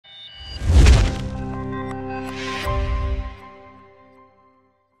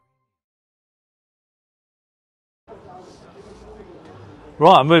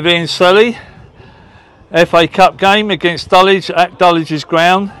Right, I'm with Ian Selly, FA Cup game against Dulwich at Dulwich's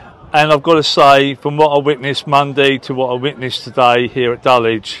ground, and I've got to say, from what I witnessed Monday to what I witnessed today here at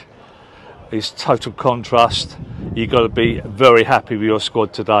Dulwich, is total contrast. You've got to be very happy with your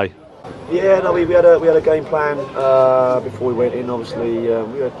squad today. Yeah, no, we had a game plan before we went in. Obviously,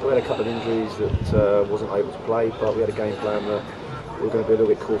 we had a couple of injuries that wasn't able to play, but we had a game plan that we were going to be a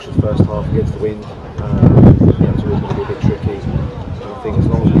little bit cautious first half against the wind. It's always going to be a bit tricky. I think as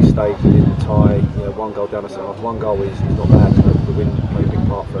long as we stay within the tie, one goal down the second half, one goal is not bad. The wind played a big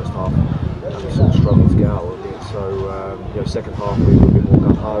part first half, and we sort of struggled to get out of it. So second half we were a bit more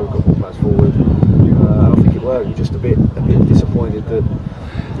gung ho, got more players forward, and I think it worked. We're just a bit disappointed that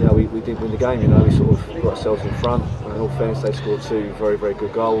we didn't win the game. We sort of got ourselves in front. In all fairness, they scored two very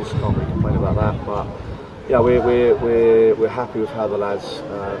good goals. Can't really complain about that, but. Yeah, we're happy with how the lads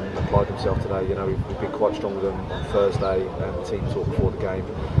applied themselves today. We've been quite strong with them on Thursday, and the team talked before the game.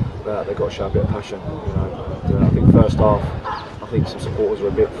 They've got to show a bit of passion. And, I think first half, I think some supporters were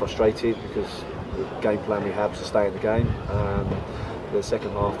a bit frustrated because the game plan we had was to stay in the game. The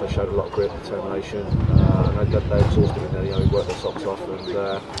second half, they showed a lot of grit, determination, and they exhausted in there. We worked their socks off, and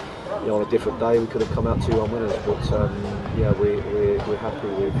on a different day we could have come out 2-1 winners. But we're happy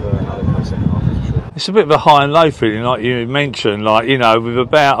with how they played second half. It's a bit of a high and low feeling, like you mentioned. With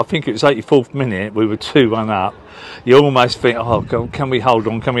about, I think it was 84th minute, we were 2-1 up. You almost think, oh, can we hold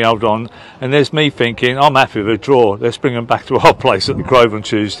on? Can we hold on? And there's me thinking, I'm happy with a draw. Let's bring them back to our place at the Grove on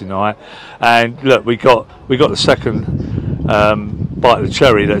Tuesday night. And look, we got the second bite of the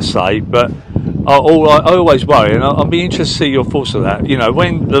cherry, let's say. But I always worry, and I'll be interested to see your thoughts of that.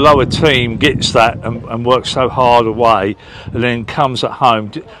 When the lower team gets that and works so hard away, and then comes at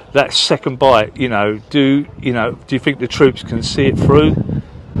home, that second bite, do you think the troops can see it through?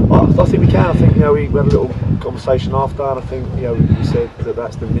 I think we can. I think we had a little conversation after, and I think we said that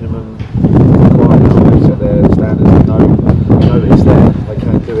that's the minimum requirement. We set their standards. We know that it's there. They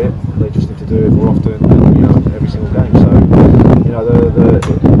can do it. They just need to do it more often, and every single game. So I don't know.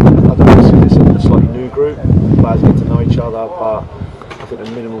 It's a slightly new group. Players get to know each other, but I think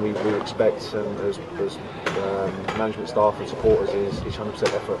the minimum we expect, and as management staff and supporters, is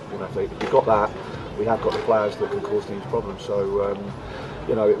 100% effort. If we've got that, we have got the players that can cause these problems. So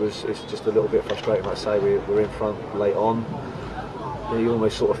it's just a little bit frustrating. Like I say, we're in front late on. You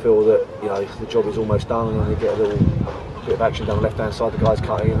almost sort of feel that the job is almost done, and then we get a little bit of action down the left hand side. The guys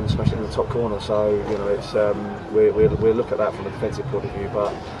cutting in and smashing in the top corner. So it's we'll look at that from a defensive point of view,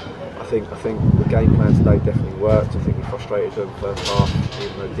 but. I think the game plan today definitely worked. I think we frustrated them first half,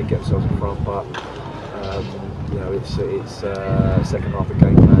 even though they did get themselves in front. But it's second half of the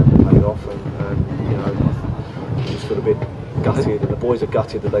game plan paid off, and just feel a bit gutted. And the boys are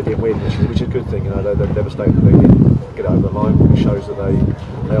gutted that they didn't win, which is a good thing. They're devastated that they didn't get it over the line. It shows that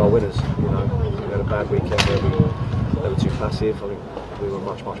they are winners. We had a bad weekend where they were too passive. I think we were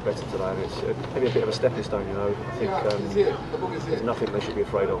much better today, and it's maybe a bit of a stepping stone. I think there's nothing they should be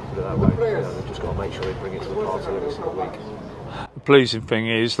afraid of, put it that way. They've just got to make sure they bring it to the party every single week. The pleasing thing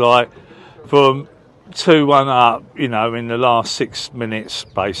is, from 2-1 up, in the last 6 minutes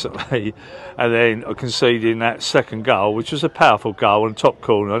basically, and then conceding that second goal, which was a powerful goal on top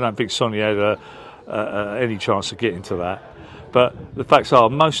corner. I don't think Sonny had any chance of getting to that. But the facts are,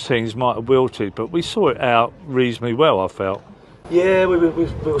 most teams might have wilted, but we saw it out reasonably well, I felt. Yeah, we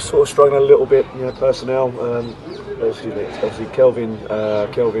were sort of struggling a little bit, personnel. Obviously Kelvin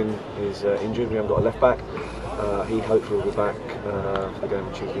is injured. We haven't got a left back. He hopefully will be back for the game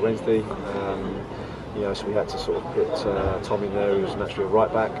on Tuesday, Wednesday. So we had to sort of put Tom in there, who's naturally a right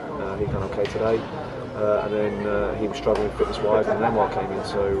back. He done okay today, and then he was struggling fitness-wise, and Lamar came in,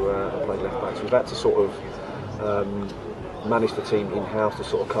 so played left back. So we've had to sort of manage the team in-house to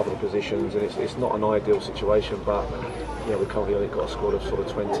sort of cover the positions, and it's not an ideal situation, but we've currently only got a squad of sort of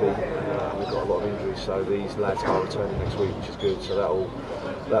 20, and we've got a lot of injuries, so these lads are returning next week, which is good. So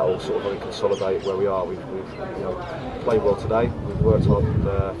that'll sort of consolidate where we are. We've played well today. We've worked on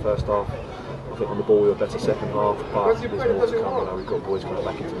the first half. I think on the ball we were better second half, but there's more to come. We've got boys coming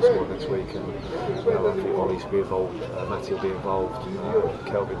back into the squad next week, and I think Ollie's will be involved, Matty will be involved,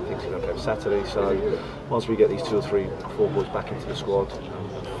 Kelvin thinks he'll play Saturday. So once we get these 2 or 3 or 4 boys back into the squad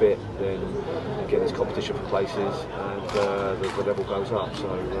and fit, then again there's competition for places, and the level goes up. So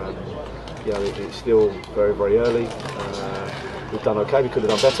it's still very early. We've done okay. We could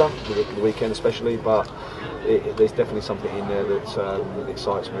have done better with the weekend especially, but there's definitely something in there that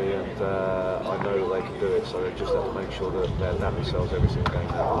excites me, and I know that they can do it. So they just have to make sure that they adapt themselves every single game.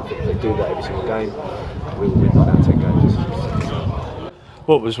 If they do that every single game, we will win 9 out of 10 games.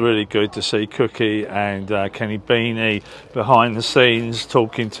 What was really good to see Cookie and Kenny Beanie behind the scenes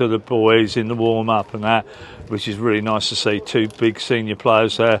talking to the boys in the warm-up and that, which is really nice to see. Two big senior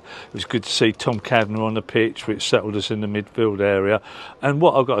players there. It was good to see Tom Cadner on the pitch, which settled us in the midfield area. And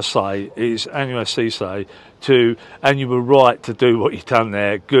what I've got to say is, Annual Cisse, and you were right to do what you've done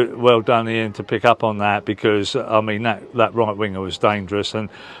there. Good, well done, Ian, to pick up on that, because I mean that right winger was dangerous, and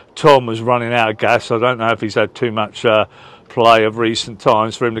Tom was running out of gas. I don't know if he's had too much play of recent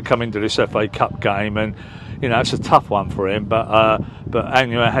times for him to come into this FA Cup game, and you know it's a tough one for him. But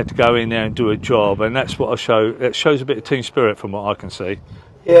Annual had to go in there and do a job, and that's what I show. It shows a bit of team spirit from what I can see.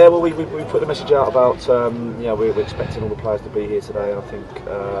 Yeah, well, we put the message out about we're expecting all the players to be here today, and I think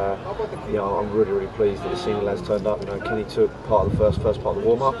I'm really pleased that the senior lads turned up. You know, Kenny took part of the first part of the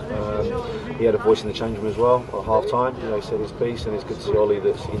warm up. He had a voice in the change room as well at half time. You know, he said his piece, and it's good to see Ollie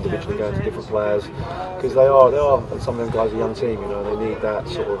that's individually going to different players, because they are some of them guys are a young team. You know, they need that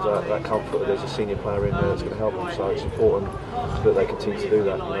sort of that comfort that there's a senior player in there that's going to help them. So it's important that they continue to do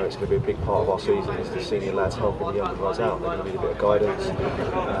that. You know, it's going to be a big part of our season is the senior lads helping the younger guys out. They're going to need a bit of guidance.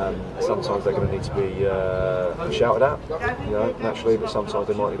 Sometimes they're going to need to be shouted at, you know, naturally, but sometimes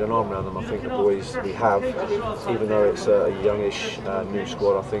they might need an arm around them. I think the boys we have, even though it's a youngish new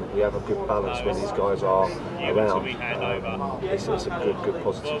squad, I think we have a good balance when these guys are around. It's a good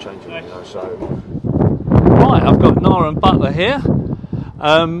positive change, you know. So right, I've got Niran Butler here.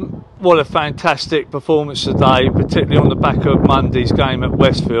 What a fantastic performance today, particularly on the back of Monday's game at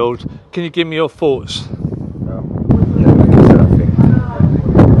Westfield. Can you give me your thoughts? Yeah, like I said, I think we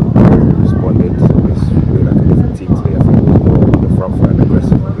responded. We were like a different team today. I think we were more on the front foot and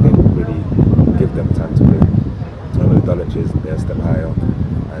aggressive. We didn't really give them time to play. I know Dulwich is they're a step higher,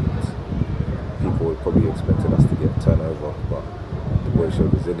 and people would probably expected us to get turnover, but the boys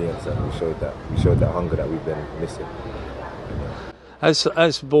showed resilience, and we showed that hunger that we've been missing. As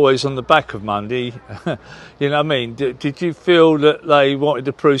boys on the back of Monday, you know what I mean, did you feel that they wanted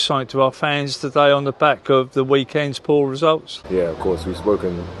to prove something to our fans today on the back of the weekend's poor results? Yeah, of course, we've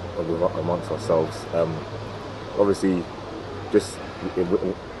spoken amongst ourselves. Obviously, just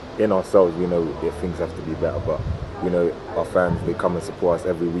in ourselves, we know that things have to be better, but you know, our fans, they come and support us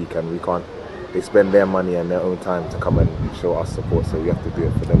every week, and we can't, they spend their money and their own time to come and show us support, so we have to do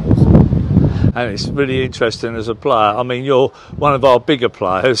it for them also. And it's really interesting as a player. I mean, you're one of our bigger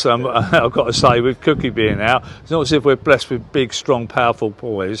players. I've got to say, with Cookie being out, it's not as if we're blessed with big, strong, powerful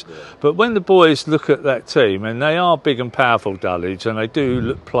boys. But when the boys look at that team, and they are big and powerful, Dulwich, and they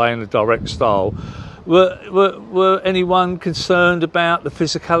do play in a direct style, were anyone concerned about the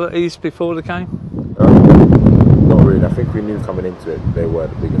physicalities before the game? Not really. I think we knew coming into it they were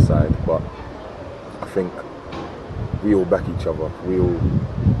the bigger side, but I think we all back each other.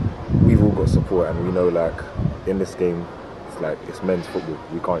 We've all got support, and we know, like, in this game, it's men's football.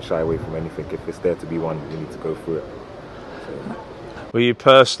 We can't shy away from anything. If it's there to be won, we need to go through it. So. Were you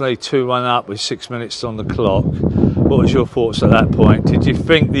personally 2-1 up with 6 minutes on the clock? What was your thoughts at that point? Did you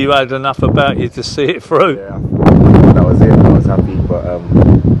think that you had enough about you to see it through? Yeah, that was it. I was happy, but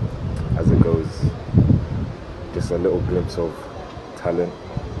as it goes, just a little glimpse of talent.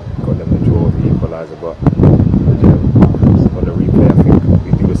 Got them the draw of the equaliser, but yeah, on the replay, I think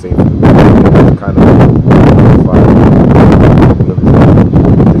we do the same thing. Kind of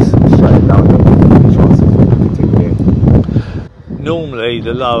just shut it down, the chances we can take the game. Normally,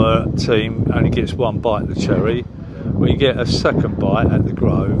 the lower team only gets one bite of the cherry. We get a second bite at the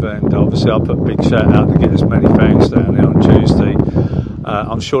Grove, and obviously I put a big shout out to get as many fans down there on Tuesday.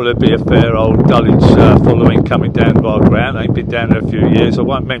 I'm sure there'll be a fair old Dulwich following coming down to our ground. I ain't been down there a few years. I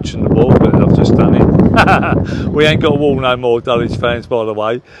won't mention the wall, but I've just done it. We ain't got a wall no more, Dulwich fans, by the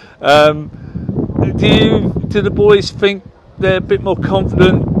way. Do the boys think they're a bit more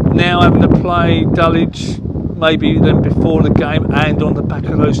confident now having to play Dulwich maybe than before the game, and on the back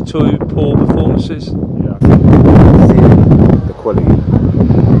of those two poor performances? Yeah, I think the quality.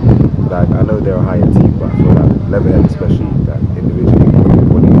 Like, I know they're a higher team, but I feel like Leatherhead especially, that individually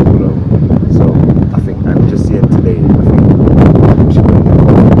quality all over. So I think, and just seeing today, I think we should win the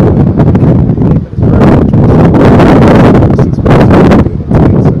game. It's very much 6 minutes doing it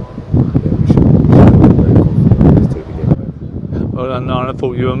today, so yeah, we should be very confident. Just take the game away. Well done, Niran. I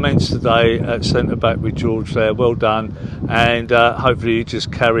thought you were immense today at centre back with George there. Well done, and hopefully you just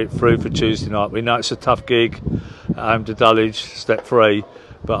carry it through for Tuesday night. We know it's a tough gig at home to Dulwich, step 3.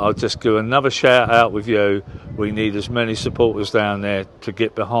 But I'll just do another shout out with you. We need as many supporters down there to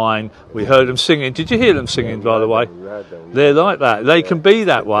get behind. We heard them singing. Did you hear them singing, by the way? They're like that. They can be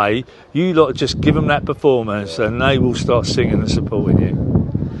that way. You lot just give them that performance, and they will start singing and supporting you.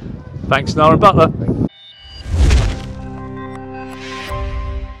 Thanks, Niran Butler.